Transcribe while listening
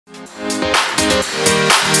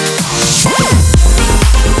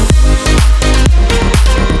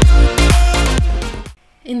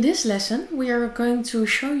In this lesson, we are going to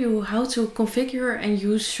show you how to configure and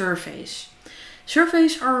use surveys.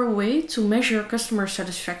 Surveys are a way to measure customer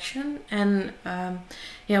satisfaction, and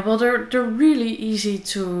they're really easy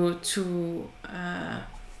to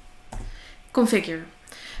configure.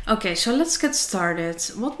 Okay, so let's get started.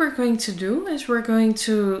 What we're going to do is we're going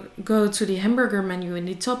to go to the hamburger menu in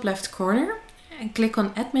the top left corner and click on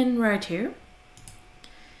admin right here.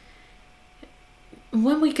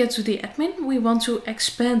 When we get to the admin, we want to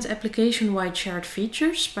expand application-wide shared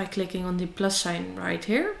features by clicking on the plus sign right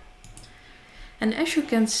here. And as you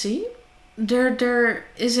can see, there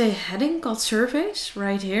is a heading called surveys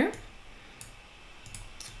right here.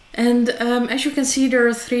 And as you can see, there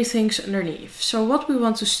are three things underneath. So what we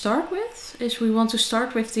want to start with is we want to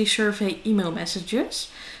start with the survey email messages.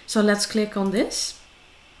 So let's click on this.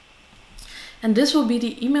 And this will be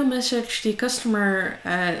the email message the customer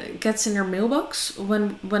gets in their mailbox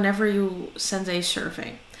whenever you send a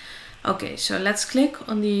survey. Okay, so let's click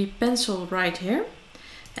on the pencil right here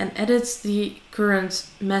and edit the current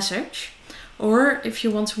message. Or if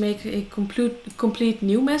you want to make a complete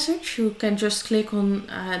new message, you can just click on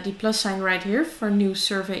the plus sign right here for new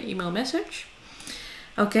survey email message.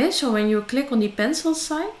 Okay, so when you click on the pencil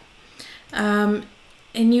sign, a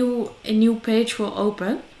new page will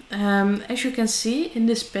open. As you can see in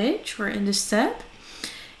this page or in this tab,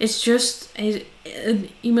 it's just an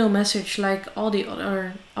email message like all the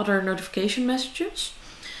other notification messages.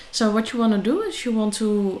 So what you want to do is you want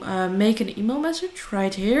to make an email message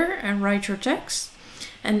right here and write your text.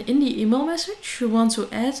 And in the email message, you want to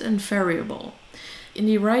add a variable. In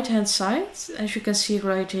the right hand side, as you can see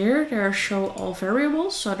right here, there are show all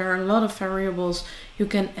variables. So there are a lot of variables you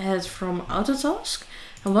can add from Autotask.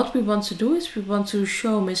 And what we want to do is we want to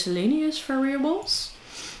show miscellaneous variables.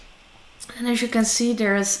 And as you can see,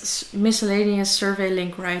 there is miscellaneous survey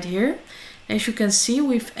link right here. As you can see,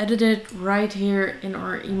 we've added it right here in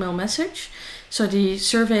our email message. So the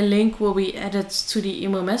survey link will be added to the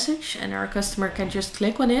email message and our customer can just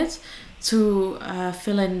click on it to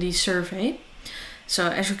fill in the survey. So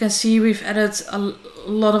as you can see, we've added a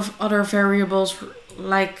lot of other variables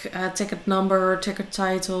like ticket number, ticket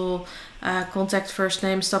title, contact first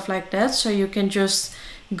name, stuff like that. So you can just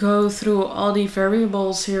go through all the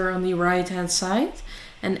variables here on the right hand side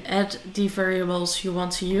and add the variables you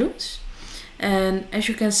want to use. And as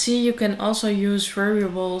you can see, you can also use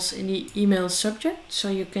variables in the email subject. So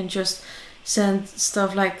you can just send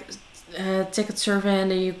stuff like ticket survey,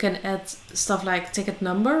 and then you can add stuff like ticket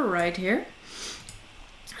number right here.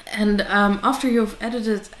 And after you've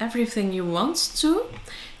edited everything you want to,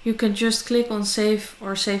 you can just click on save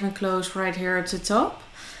or save and close right here at the top.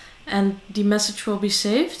 And the message will be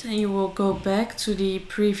saved and you will go back to the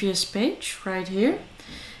previous page right here.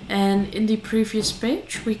 And in the previous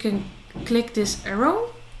page, we can click this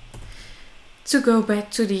arrow to go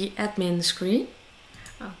back to the admin screen.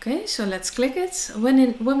 Okay, so let's click it.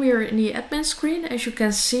 When we are in the admin screen, as you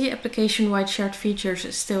can see, application-wide shared features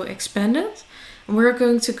is still expanded. And we're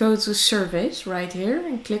going to go to surveys right here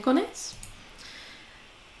and click on it.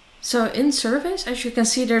 So in surveys, as you can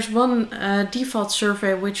see, there's one default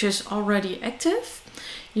survey which is already active.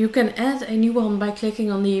 You can add a new one by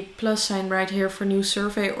clicking on the plus sign right here for new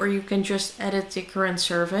survey, or you can just edit the current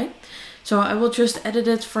survey. So I will just edit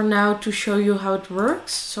it for now to show you how it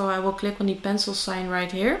works. So I will click on the pencil sign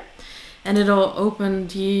right here and it'll open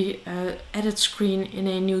the edit screen in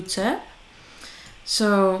a new tab.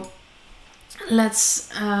 So let's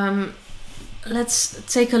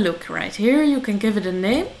take a look right here. You can give it a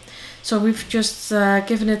name. So we've just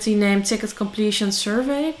given it the name ticket completion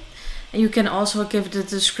survey. And you can also give it a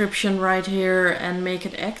description right here and make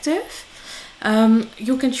it active.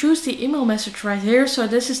 You can choose the email message right here. So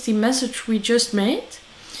this is the message we just made.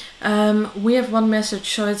 We have one message,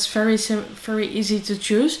 so it's very easy to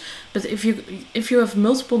choose. But if you have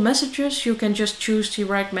multiple messages, you can just choose the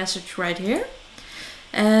right message right here.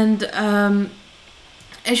 And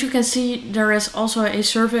as you can see, there is also a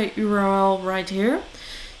survey URL right here.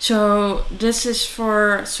 So this is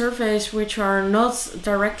for surveys which are not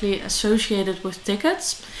directly associated with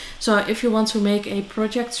tickets. So if you want to make a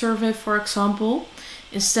project survey, for example,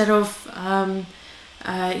 instead of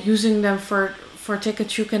using them for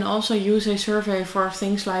tickets, you can also use a survey for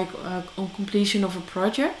things like on completion of a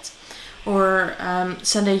project, or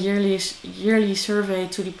send a yearly survey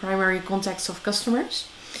to the primary contacts of customers.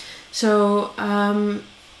 So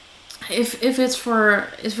if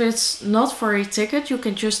it's not for a ticket, you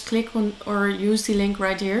can just click on or use the link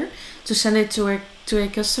right here to send it to a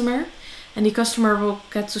customer. and the customer will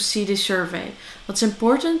get to see the survey. What's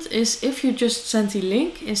important is if you just send the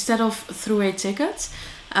link instead of through a ticket,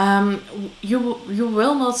 you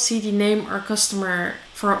will not see the name or customer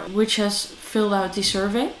for which has filled out the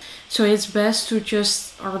survey. So it's best to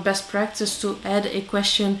best practice to add a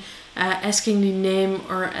question asking the name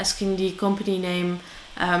or asking the company name,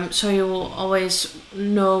 so you will always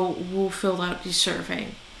know who filled out the survey.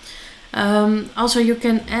 Also, you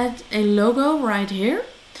can add a logo right here,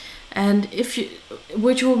 and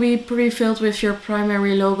which will be pre-filled with your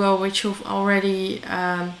primary logo, which you've already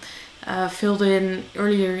filled in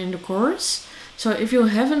earlier in the course. So if you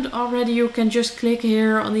haven't already, you can just click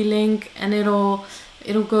here on the link and it'll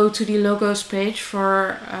go to the logos page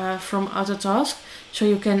from Autotask, so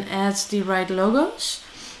you can add the right logos.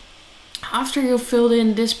 After you've filled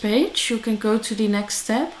in this page, you can go to the next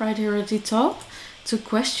step right here at the top, to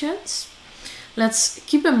questions. Let's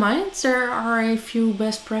keep in mind there are a few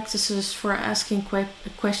best practices for asking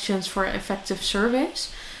questions for effective surveys.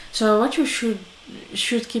 So what you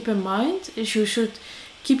should keep in mind is you should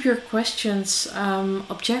keep your questions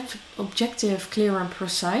objective, clear and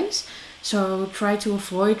precise. So try to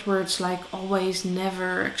avoid words like always,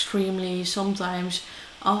 never, extremely, sometimes,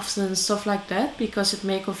 often, stuff like that, because it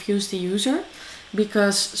may confuse the user,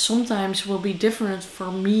 because sometimes will be different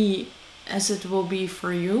for me as it will be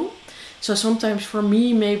for you. So sometimes for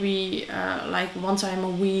me maybe like one time a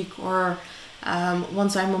week or one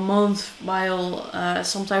time a month, while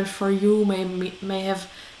sometimes for you may have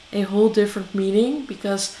a whole different meaning,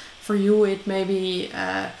 because for you it may be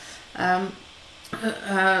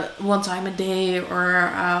one time a day or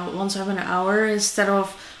one time an hour instead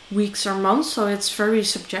of weeks or months, so it's very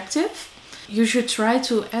subjective. You should try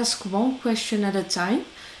to ask one question at a time,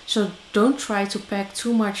 so don't try to pack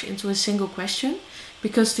too much into a single question,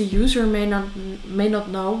 because the user may not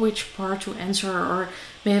know which part to answer or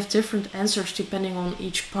may have different answers depending on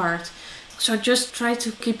each part. So just try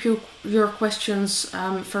to keep your questions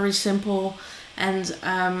very simple, and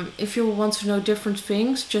if you want to know different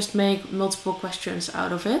things, just make multiple questions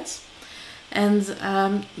out of it. And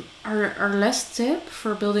our last tip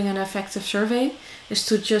for building an effective survey is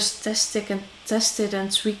to just test it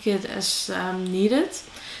and tweak it as needed.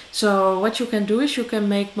 So what you can do is you can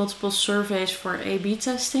make multiple surveys for A/B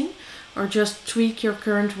testing, or just tweak your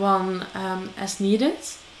current one as needed.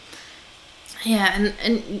 Yeah,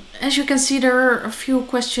 and as you can see, there are a few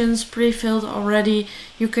questions pre-filled already.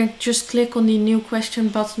 You can just click on the new question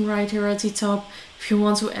button right here at the top if you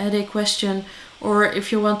want to add a question, or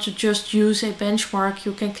if you want to just use a benchmark,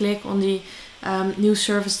 you can click on the new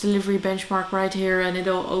service delivery benchmark right here, and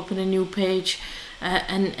it'll open a new page,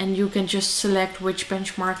 and you can just select which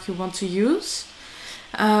benchmark you want to use.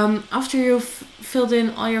 After you've filled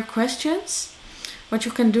in all your questions, what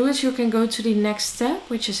you can do is you can go to the next step,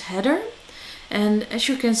 which is header. And as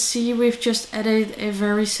you can see, we've just added a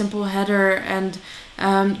very simple header, and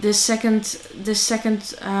this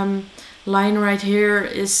second line right here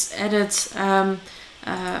is added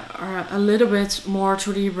a little bit more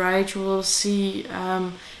to the right. You will see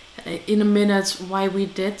in a minute why we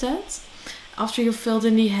did that. After you've filled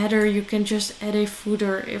in the header, you can just add a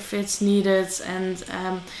footer if it's needed, and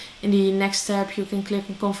in the next step you can click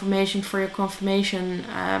on confirmation for your confirmation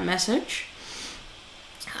message.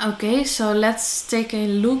 Okay, so let's take a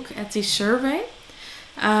look at the survey.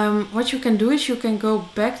 What you can do is you can go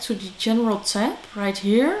back to the general tab right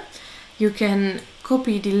here. You can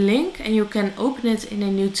copy the link and you can open it in a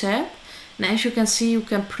new tab. And as you can see, you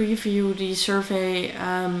can preview the survey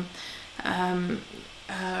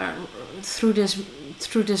through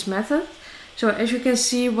this method. So as you can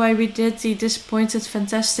see, why we did the disappointed,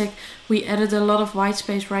 fantastic, we added a lot of white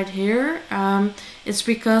space right here. It's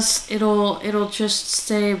because it'll just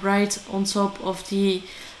stay right on top of the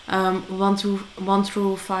 1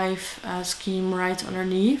 through 5 scheme right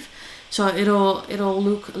underneath. So it'll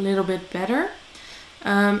look a little bit better.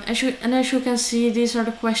 As you can see, these are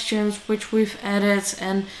the questions which we've added,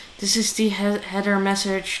 and this is the header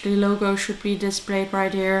message. The logo should be displayed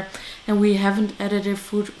right here, and we haven't added a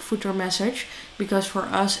footer message because for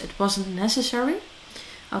us it wasn't necessary.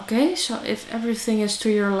 Okay, so if everything is to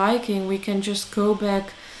your liking, we can just go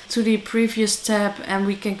back to the previous tab and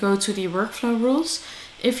we can go to the workflow rules.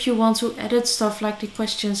 If you want to edit stuff like the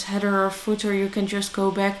questions header or footer, you can just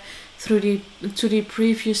go back to the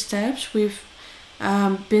previous tabs we've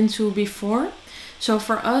been to before. So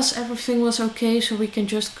for us everything was okay, so we can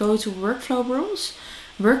just go to workflow rules.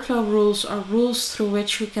 Workflow rules are rules through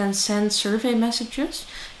which you can send survey messages.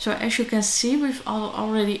 So as you can see, we've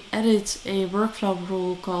already added a workflow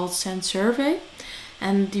rule called send survey,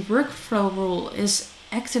 and the workflow rule is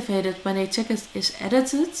activated when a ticket is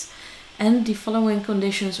edited, and the following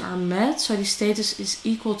conditions are met. So the status is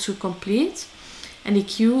equal to complete, and the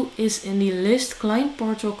queue is in the list client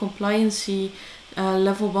portal compliancy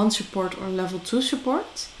level 1 support or level 2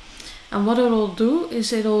 support. And what it will do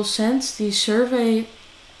is it will send the survey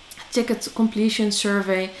ticket completion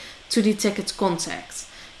survey to the ticket contact.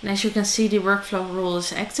 And as you can see, the workflow rule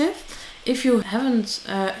is active. If you haven't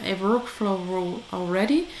a workflow rule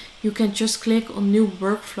already, you can just click on new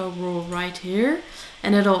workflow rule right here,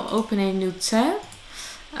 and it'll open a new tab.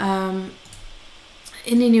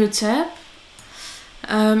 In the new tab,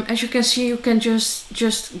 as you can see, you can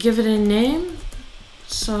just give it a name.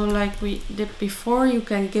 So like we did before, you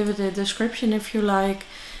can give it a description if you like,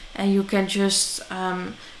 and you can just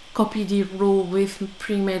copy the rule we've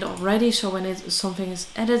pre-made already. So when something is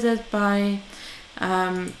edited by,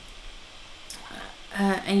 and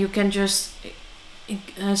you can just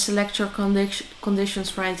select your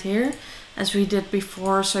conditions right here as we did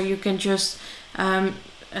before. So you can just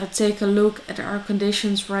take a look at our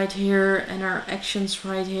conditions right here and our actions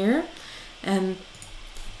right here, and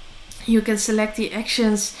you can select the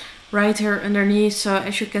actions right here underneath. So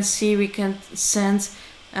as you can see, we can send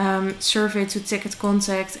survey to ticket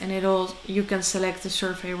contact, and you can select the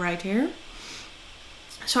survey right here.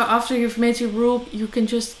 So after you've made the rule, you can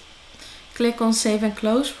just click on save and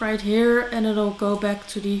close right here, and it'll go back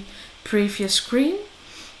to the previous screen.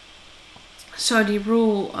 So the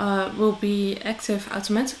rule will be active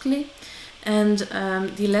automatically, and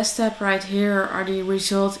the last step right here are the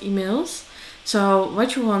result emails. So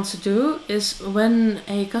what you want to do is when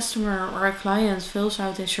a customer or a client fills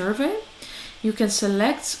out a survey, you can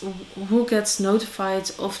select who gets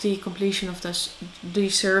notified of the completion of the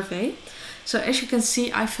survey. So as you can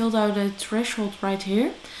see, I filled out a threshold right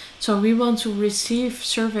here. So we want to receive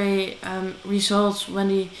survey results when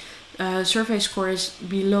the survey score is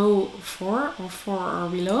below 4 or 4 or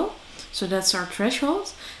below. So that's our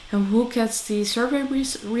threshold. And who gets the survey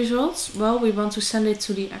results? Well, we want to send it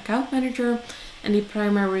to the account manager and the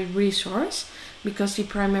primary resource, because the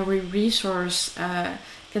primary resource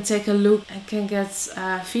can take a look and can get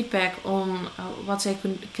feedback on what they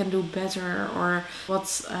can do better, or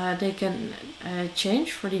what they can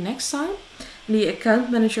change for the next time. And the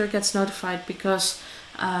account manager gets notified because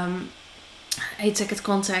a ticket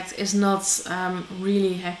contact is not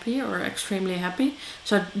really happy or extremely happy,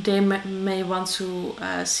 so they may want to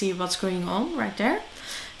see what's going on right there.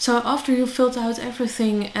 So after you filled out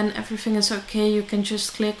everything and everything is okay, you can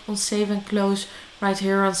just click on save and close right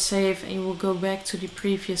here on save, and you will go back to the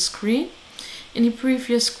previous screen. In the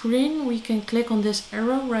previous screen, we can click on this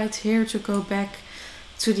arrow right here to go back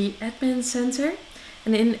to the admin center.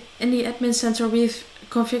 And in the admin center, we've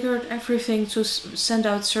configured everything to send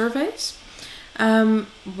out surveys.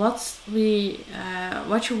 What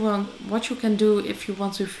you can do if you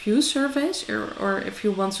want to view surveys, or if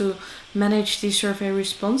you want to manage the survey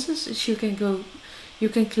responses, is you can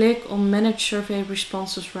click on manage survey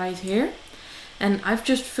responses right here. And I've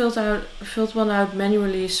just filled one out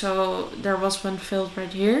manually, so there was one filled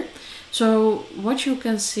right here. So what you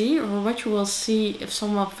can see, or what you will see if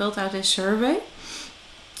someone filled out a survey,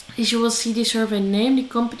 is you will see the survey name, the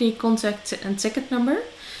company, contact and ticket number.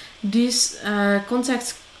 These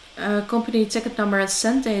contact, company, ticket number and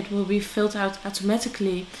send date will be filled out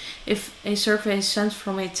automatically if a survey is sent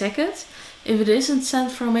from a ticket. If it isn't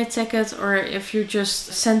sent from a ticket, or if you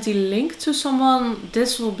just send the link to someone,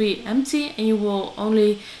 this will be empty, and you will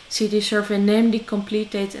only see the survey name, the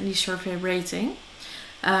complete date and the survey rating.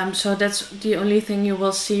 So that's the only thing you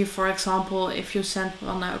will see, for example, if you send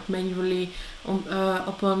one out manually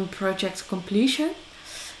upon project completion.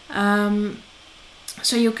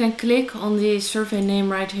 So you can click on the survey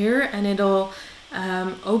name right here, and it'll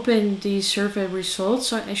open the survey results.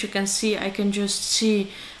 So as you can see, I can just see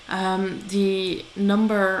the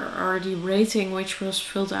number or the rating which was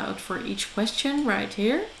filled out for each question right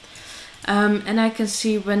here. And I can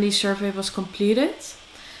see when the survey was completed.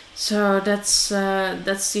 So that's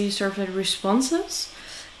the survey responses.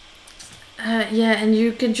 Yeah, and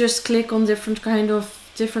you can just click on different kind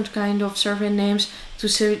of survey names to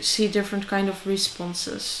see different kind of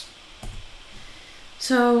responses.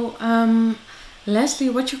 So lastly,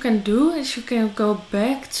 what you can do is you can go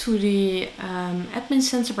back to the admin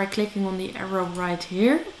center by clicking on the arrow right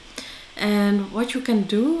here. And what you can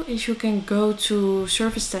do is you can go to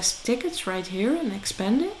service desk tickets right here and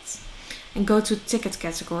expand it, and go to ticket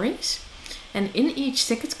categories. And in each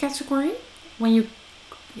ticket category, when you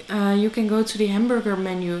can go to the hamburger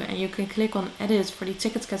menu, and you can click on edit for the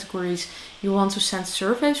ticket categories you want to send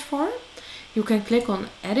surveys for. You can click on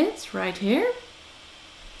edit right here,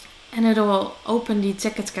 and it will open the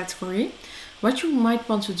ticket category. what you might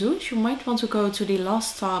want to do is you might want to go to the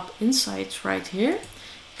last tab, Insights, right here.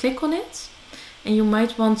 Click on it. And you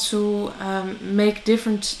might want to make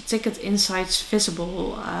different ticket insights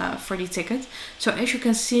visible for the ticket. So as you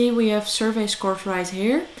can see, we have survey scores right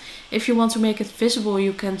here. If you want to make it visible,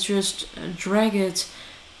 you can just drag it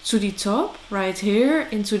to the top right here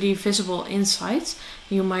into the visible insights.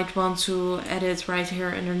 You might want to add it right here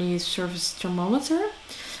underneath service thermometer.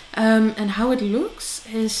 And how it looks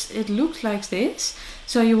is it looks like this.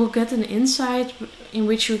 So you will get an insight in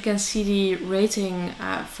which you can see the rating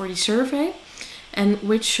for the survey and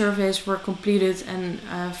which surveys were completed and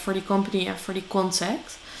for the company and for the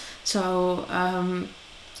contact. So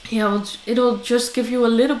it'll just give you a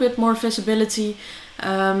little bit more visibility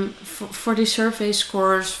for the survey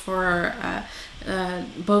scores for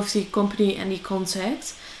both the company and the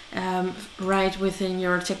contact. Right within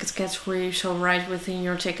your ticket category, so right within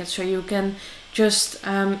your ticket, so you can just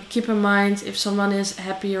keep in mind if someone is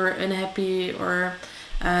happy or unhappy or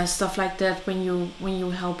stuff like that when you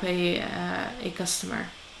help a customer.